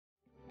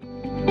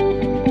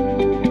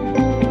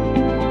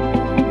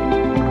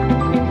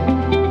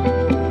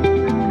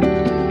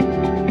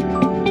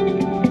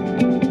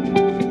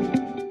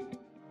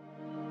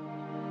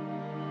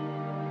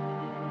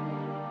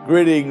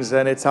Greetings,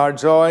 and it's our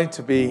joy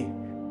to be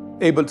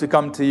able to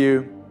come to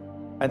you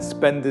and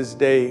spend this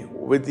day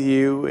with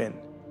you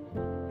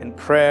in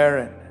prayer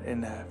and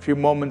in a few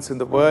moments in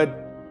the Word.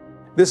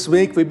 This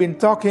week we've been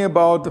talking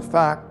about the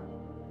fact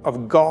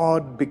of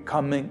God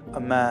becoming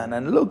a man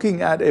and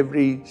looking at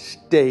every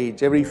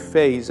stage, every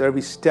phase,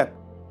 every step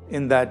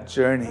in that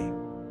journey.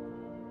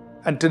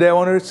 And today I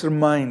want to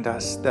remind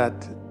us that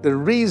the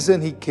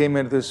reason He came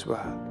into this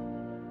world,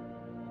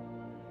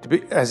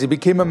 as He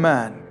became a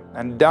man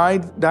and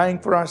dying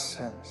for our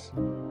sins,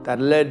 that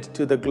led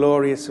to the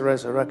glorious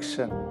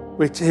resurrection,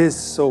 which is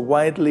so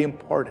vitally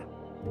important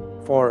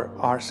for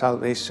our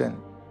salvation.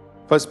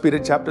 1 Peter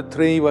chapter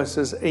 3,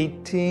 verses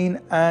 18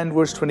 and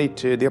verse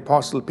 22, the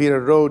Apostle Peter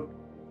wrote,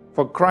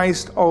 "For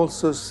Christ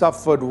also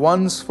suffered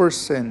once for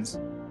sins,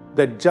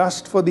 the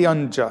just for the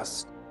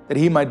unjust, that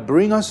He might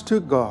bring us to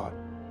God,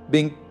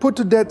 being put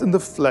to death in the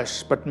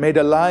flesh, but made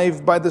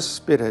alive by the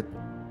Spirit."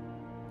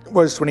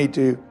 Verse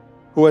 22,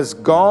 "Who has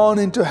gone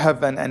into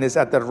heaven and is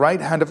at the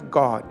right hand of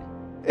God,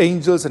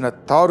 angels and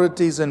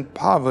authorities and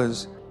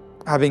powers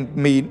having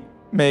been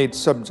made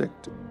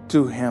subject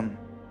to Him."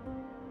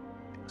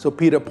 So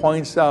Peter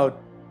points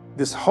out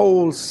this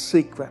whole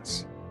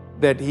sequence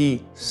that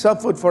He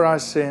suffered for our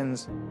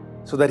sins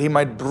so that He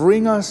might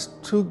bring us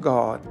to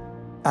God,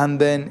 and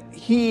then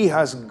He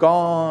has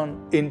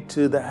gone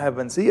into the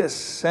heavens. He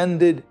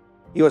ascended,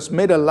 He was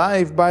made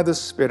alive by the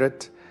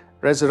Spirit,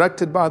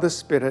 resurrected by the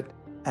Spirit,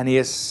 and He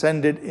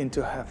ascended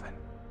into heaven.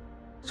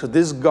 So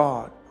this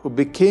God who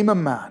became a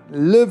man,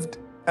 lived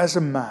as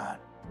a man,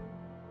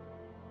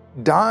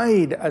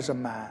 died as a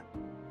man,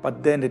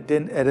 but then it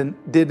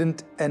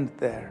didn't end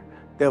there.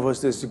 There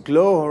was this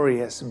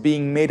glorious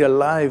being made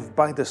alive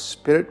by the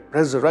Spirit,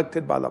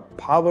 resurrected by the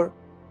power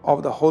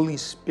of the Holy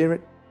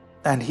Spirit,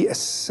 and He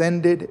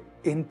ascended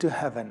into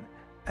heaven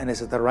and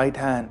is at the right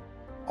hand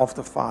of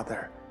the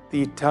Father,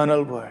 the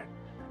eternal Word,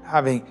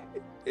 having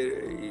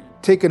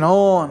taken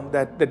on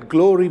that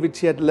glory which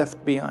He had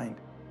left behind,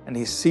 and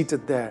He's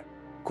seated there,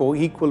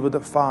 co-equal with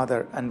the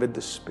Father and with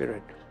the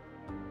Spirit,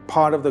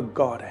 part of the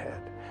Godhead,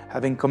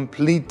 having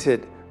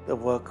completed the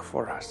work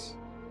for us.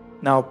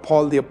 Now,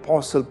 Paul the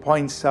Apostle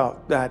points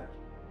out that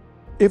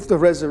if the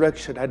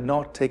resurrection had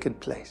not taken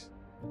place,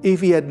 if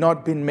He had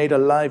not been made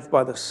alive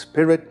by the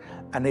Spirit,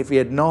 and if He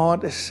had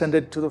not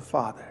ascended to the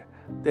Father,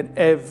 then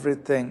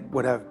everything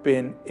would have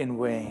been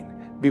in vain.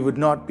 We would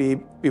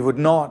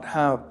not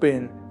have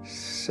been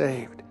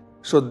saved.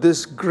 So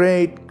this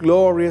great,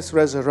 glorious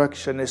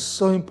resurrection is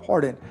so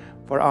important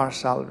for our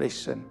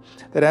salvation,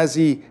 that as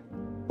He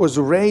was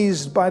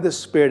raised by the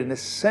Spirit and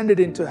ascended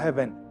into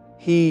heaven,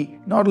 He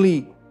not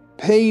only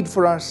paid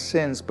for our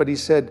sins, but He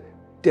said,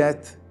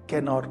 "Death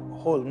cannot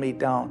hold me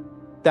down."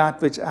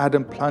 That which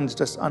Adam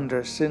plunged us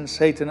under, sin,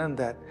 Satan, and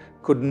that,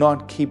 could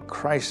not keep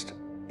Christ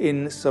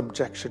in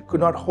subjection,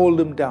 could not hold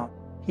Him down.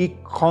 He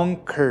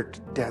conquered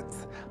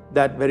death,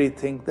 that very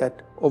thing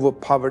that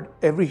overpowered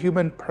every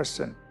human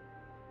person.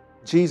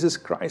 Jesus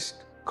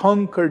Christ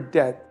conquered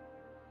death,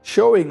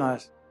 showing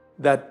us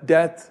that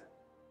death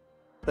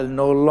will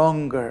no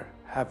longer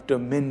have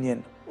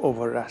dominion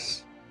over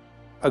us.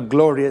 A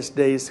glorious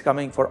day is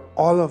coming for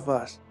all of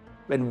us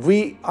when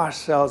we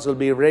ourselves will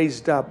be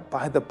raised up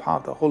by the power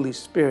of the Holy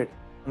Spirit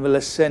and will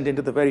ascend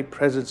into the very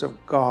presence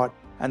of God.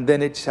 And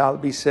then it shall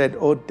be said,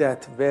 "O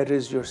death, where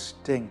is your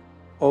sting?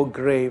 O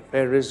grave,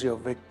 where is your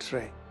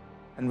victory?"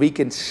 And we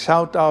can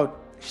shout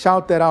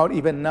that out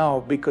even now,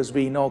 because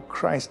we know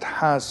Christ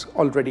has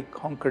already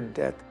conquered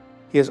death.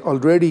 He has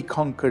already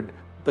conquered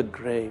the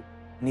grave,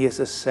 and He has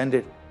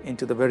ascended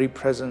into the very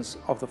presence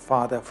of the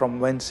Father from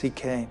whence He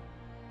came.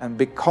 And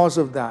because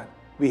of that,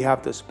 we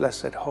have this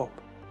blessed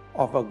hope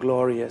of a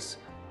glorious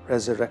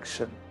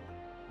resurrection.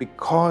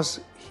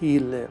 Because He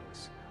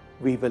lives,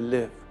 we will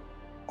live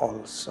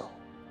also.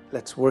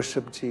 Let's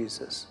worship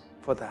Jesus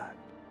for that.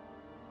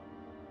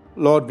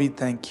 Lord, we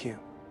thank You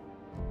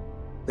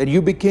that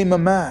You became a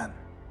man.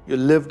 You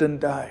lived and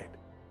died,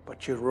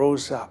 but You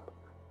rose up,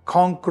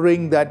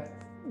 conquering that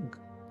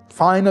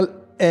final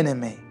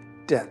enemy,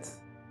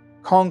 death,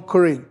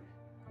 conquering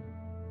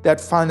that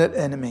final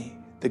enemy,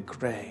 the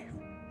grave.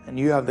 And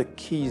You have the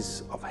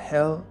keys of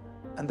hell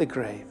and the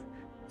grave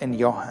in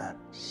Your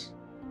hands.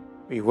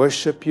 We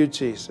worship You,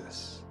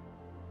 Jesus.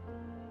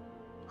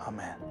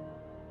 Amen.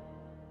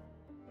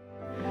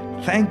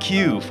 Thank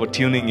you for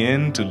tuning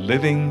in to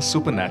Living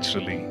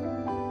Supernaturally.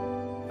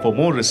 For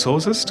more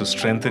resources to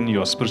strengthen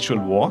your spiritual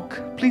walk,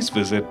 please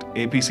visit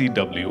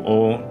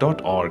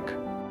apcwo.org.